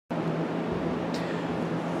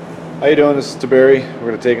How you doing? This is Barry. We're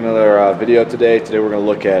going to take another video today. Today we're going to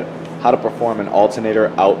look at how to perform an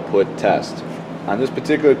alternator output test. On this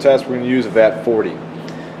particular test we're going to use a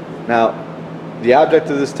VAT-40. Now the object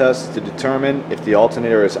of this test is to determine if the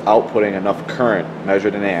alternator is outputting enough current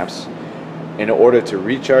measured in amps in order to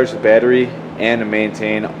recharge the battery and to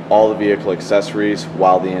maintain all the vehicle accessories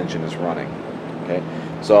while the engine is running. Okay,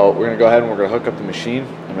 so we're going to go ahead and we're going to hook up the machine.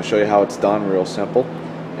 I'm going to show you how it's done, real simple.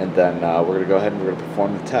 And then we're going to go ahead and we're going to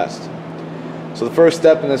perform the test. So the first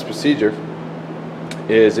step in this procedure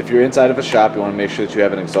is, if you're inside of a shop, you want to make sure that you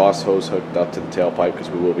have an exhaust hose hooked up to the tailpipe, because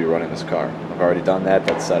we will be running this car. I've already done that.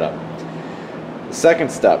 That's set up. The second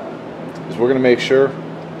step is we're going to make sure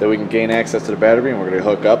that we can gain access to the battery, and we're going to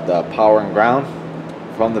hook up the power and ground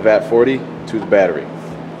from the VAT-40 to the battery.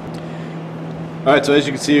 Alright, so as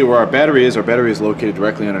you can see where our battery is located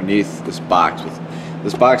directly underneath this box.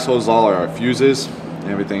 This box holds all our fuses and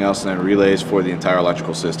everything else, and then relays for the entire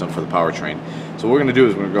electrical system for the powertrain. So what we're going to do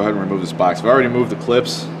is we're going to go ahead and remove this box. I've already moved the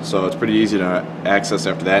clips, so it's pretty easy to access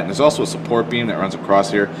after that. And there's also a support beam that runs across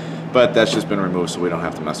here, but that's just been removed so we don't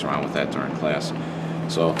have to mess around with that during class.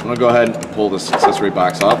 So I'm going to go ahead and pull this accessory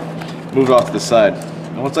box off, move it off to the side.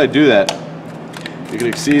 And once I do that, you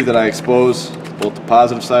can see that I expose both the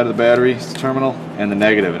positive side of the battery terminal and the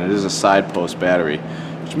negative, and it is a side post battery,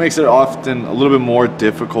 which makes it often a little bit more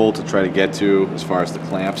difficult to try to get to as far as the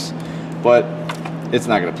clamps, but it's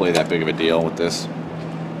not going to play that big of a deal with this.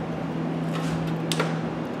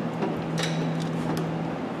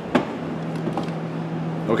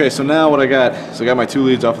 Okay, so now what I got is I got my two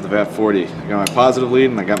leads off of the VAT-40. I got my positive lead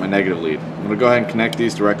and I got my negative lead. I'm going to go ahead and connect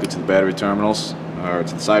these directly to the battery terminals, or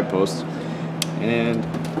to the side posts, and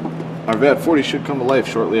our VAT-40 should come to life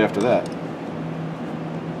shortly after that.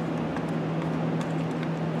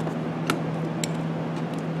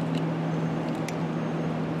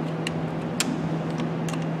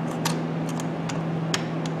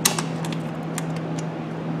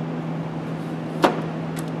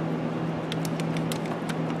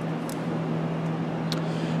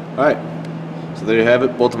 Alright, so there you have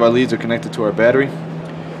it. Both of our leads are connected to our battery.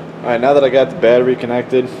 Alright, now that I got the battery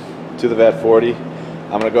connected to the VAT-40,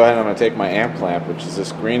 I'm going to go ahead and I'm going to take my amp clamp, which is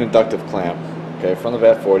this green inductive clamp, okay, from the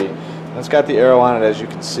VAT-40. And it's got the arrow on it, as you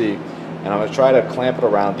can see, and I'm going to try to clamp it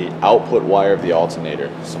around the output wire of the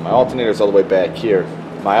alternator. So my alternator is all the way back here.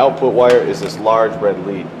 My output wire is this large red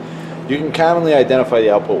lead. You can commonly identify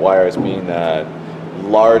the output wire as being a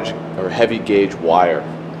large or heavy gauge wire.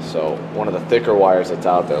 So one of the thicker wires that's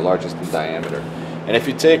out there, largest in diameter. And if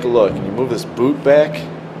you take a look and you move this boot back,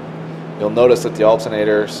 you'll notice that the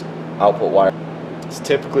alternator's output wire is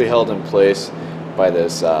typically held in place by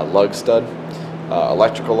this lug stud,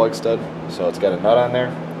 electrical lug stud. So it's got a nut on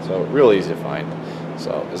there, so real easy to find.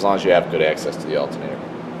 So as long as you have good access to the alternator.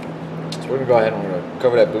 So we're going to go ahead and we're going to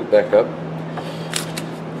cover that boot back up.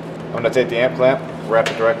 I'm going to take the amp clamp, wrap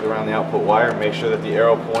it directly around the output wire, and make sure that the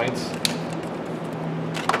arrow points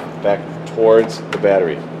back towards the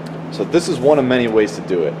battery. So this is one of many ways to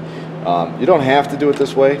do it. You don't have to do it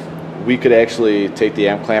this way. We could actually take the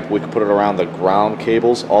amp clamp, we could put it around the ground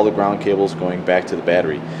cables, all the ground cables going back to the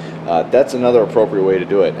battery. That's another appropriate way to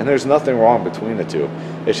do it, and there's nothing wrong between the two.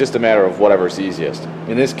 It's just a matter of whatever's easiest.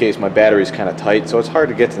 In this case, my battery's kind of tight, so it's hard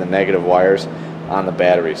to get to the negative wires on the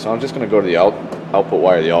battery. So I'm just going to go to the output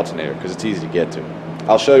wire of the alternator, because it's easy to get to.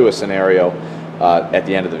 I'll show you a scenario at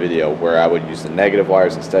the end of the video where I would use the negative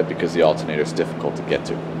wires instead, because the alternator is difficult to get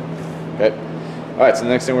to. Okay. All right. So the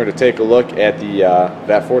next thing we're going to take a look at the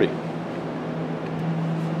VAT-40.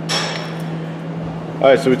 All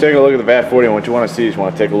right. So we're taking a look at the VAT-40, and what you want to see is you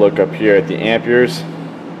want to take a look up here at the amperes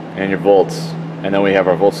and your volts, and then we have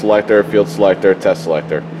our volt selector, field selector, test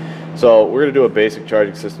selector. So we're going to do a basic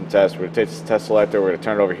charging system test. We're going to take this test selector. We're going to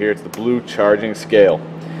turn it over here to the blue charging scale.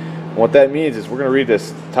 And what that means is we're going to read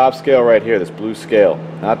this top scale right here, this blue scale.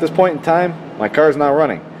 Now at this point in time, my car is not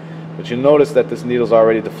running, but you'll notice that this needle is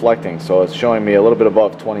already deflecting, so it's showing me a little bit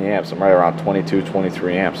above 20 amps. I'm right around 22,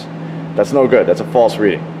 23 amps. That's no good. That's a false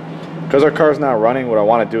reading. Because our car is not running, what I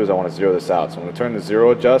want to do is I want to zero this out. So I'm going to turn the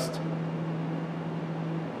zero adjust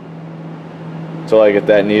until I get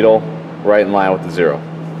that needle right in line with the zero.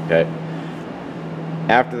 Okay.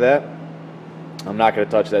 After that, I'm not going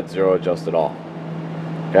to touch that zero adjust at all.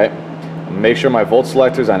 Okay, make sure my volt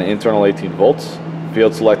selector is on internal 18 volts,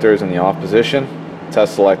 field selector is in the off position,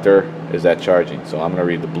 test selector is at charging. So I'm going to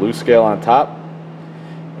read the blue scale on top,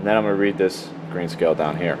 and then I'm going to read this green scale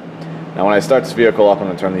down here. Now when I start this vehicle up, I'm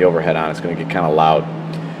going to turn the overhead on. It's going to get kind of loud.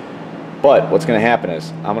 But what's going to happen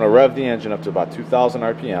is I'm going to rev the engine up to about 2,000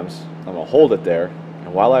 RPMs. I'm going to hold it there,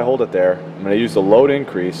 and while I hold it there, I'm going to use the load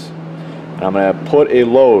increase, and I'm going to put a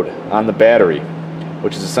load on the battery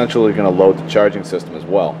which is essentially going to load the charging system as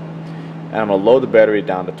well. And I'm going to load the battery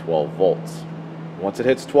down to 12 volts. Once it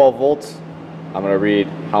hits 12 volts, I'm going to read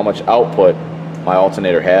how much output my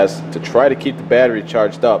alternator has to try to keep the battery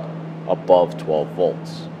charged up above 12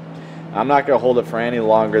 volts. I'm not going to hold it for any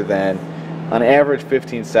longer than on average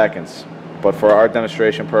 15 seconds, but for our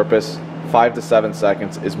demonstration purpose, 5 to 7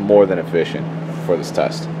 seconds is more than efficient for this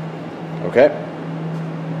test. Okay?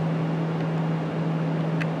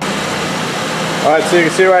 Alright, so you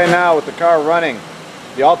can see right now with the car running,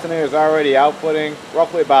 the alternator is already outputting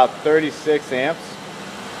roughly about 36 amps,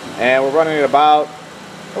 and we're running at about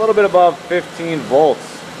a little bit above 15 volts,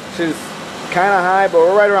 which is kind of high, but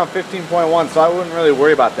we're right around 15.1, so I wouldn't really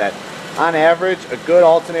worry about that. On average, a good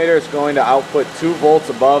alternator is going to output 2 volts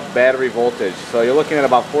above battery voltage, so you're looking at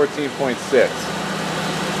about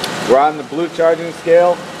 14.6. We're on the blue charging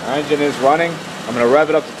scale, our engine is running. I'm going to rev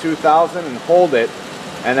it up to 2,000 and hold it,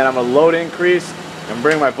 and then I'm going to load increase and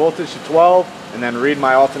bring my voltage to 12, and then read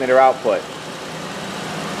my alternator output.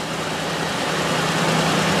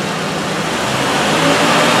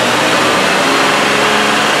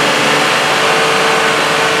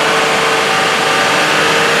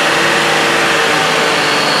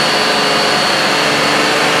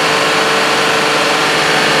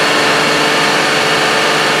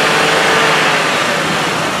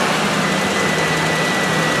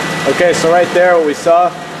 Okay, so right there what we saw,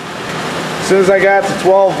 as soon as I got to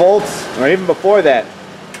 12 volts, or even before that,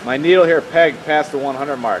 my needle here pegged past the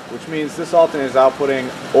 100 mark, which means this alternator is outputting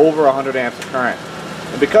over 100 amps of current.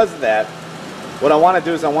 And because of that, what I want to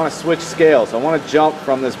do is I want to switch scales. I want to jump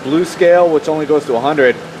from this blue scale, which only goes to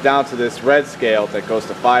 100, down to this red scale that goes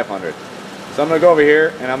to 500. So I'm going to go over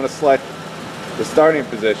here and I'm going to select the starting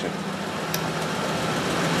position.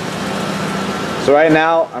 So right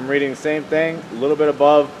now I'm reading the same thing, a little bit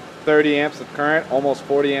above 30 amps of current, almost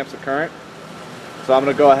 40 amps of current. So I'm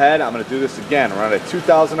going to go ahead, I'm going to do this again. Run at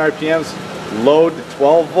 2,000 RPMs, load to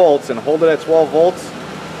 12 volts and hold it at 12 volts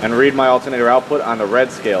and read my alternator output on the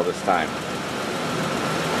red scale this time.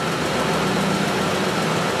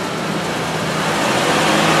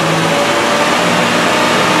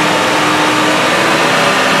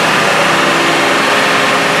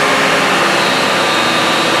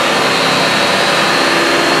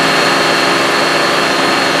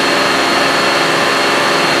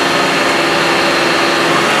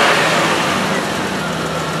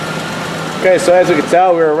 Okay, so as you can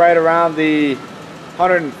tell, we were right around the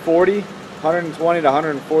 120 to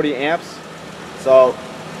 140 amps. So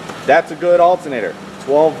that's a good alternator.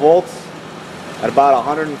 12 volts at about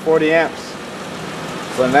 140 amps.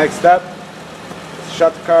 So the next step is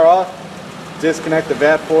shut the car off, disconnect the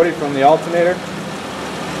VAT-40 from the alternator,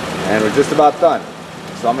 and we're just about done.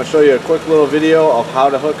 So I'm going to show you a quick little video of how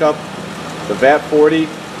to hook up the VAT-40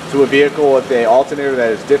 to a vehicle with an alternator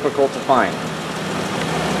that is difficult to find.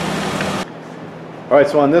 Alright,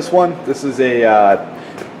 so on this one, this is a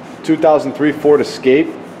 2003 Ford Escape,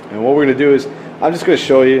 and what we're going to do is, I'm just going to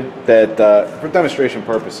show you that for demonstration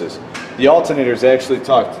purposes, the alternator is actually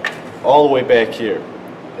tucked all the way back here,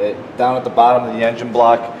 down at the bottom of the engine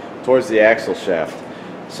block towards the axle shaft.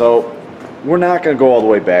 So we're not going to go all the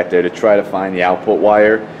way back there to try to find the output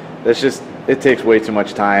wire. It takes way too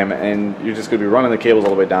much time, and you're just going to be running the cables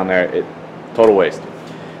all the way down there. Total waste.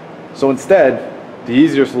 So instead, the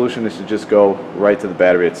easier solution is to just go right to the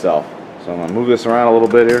battery itself. So I'm going to move this around a little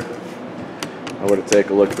bit here. I'm going to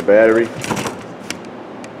take a look at the battery.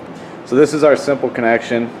 So this is our simple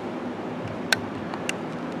connection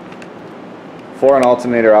for an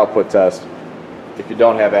alternator output test if you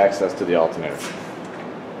don't have access to the alternator.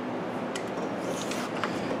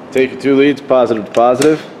 Take your 2 leads, positive to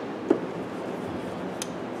positive,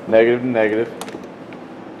 negative to negative,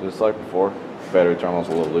 just like before. Battery terminal's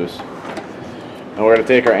a little loose. And we're going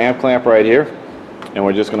to take our amp clamp right here, and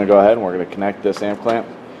we're just going to go ahead and we're going to connect this amp clamp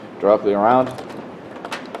directly around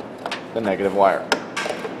the negative wire.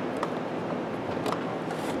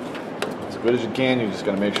 As good as you can, you're just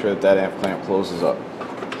going to make sure that that amp clamp closes up.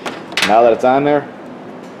 Now that it's on there,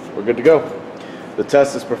 we're good to go. The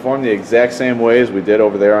test is performed the exact same way as we did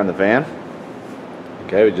over there on the van.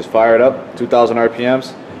 Okay, we just fire it up, 2,000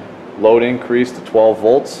 RPMs, load increase to 12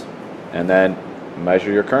 volts, and then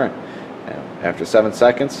measure your current. After 7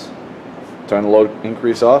 seconds, turn the load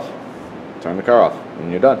increase off, turn the car off,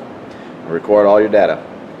 and you're done. And record all your data.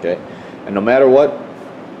 Okay? And no matter what,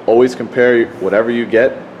 always compare whatever you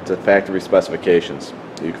get to factory specifications.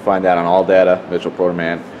 You can find that on All Data, Mitchell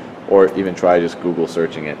Protoman, or even try just Google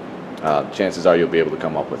searching it. Chances are you'll be able to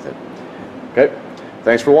come up with it. Okay?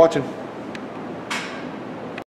 Thanks for watching.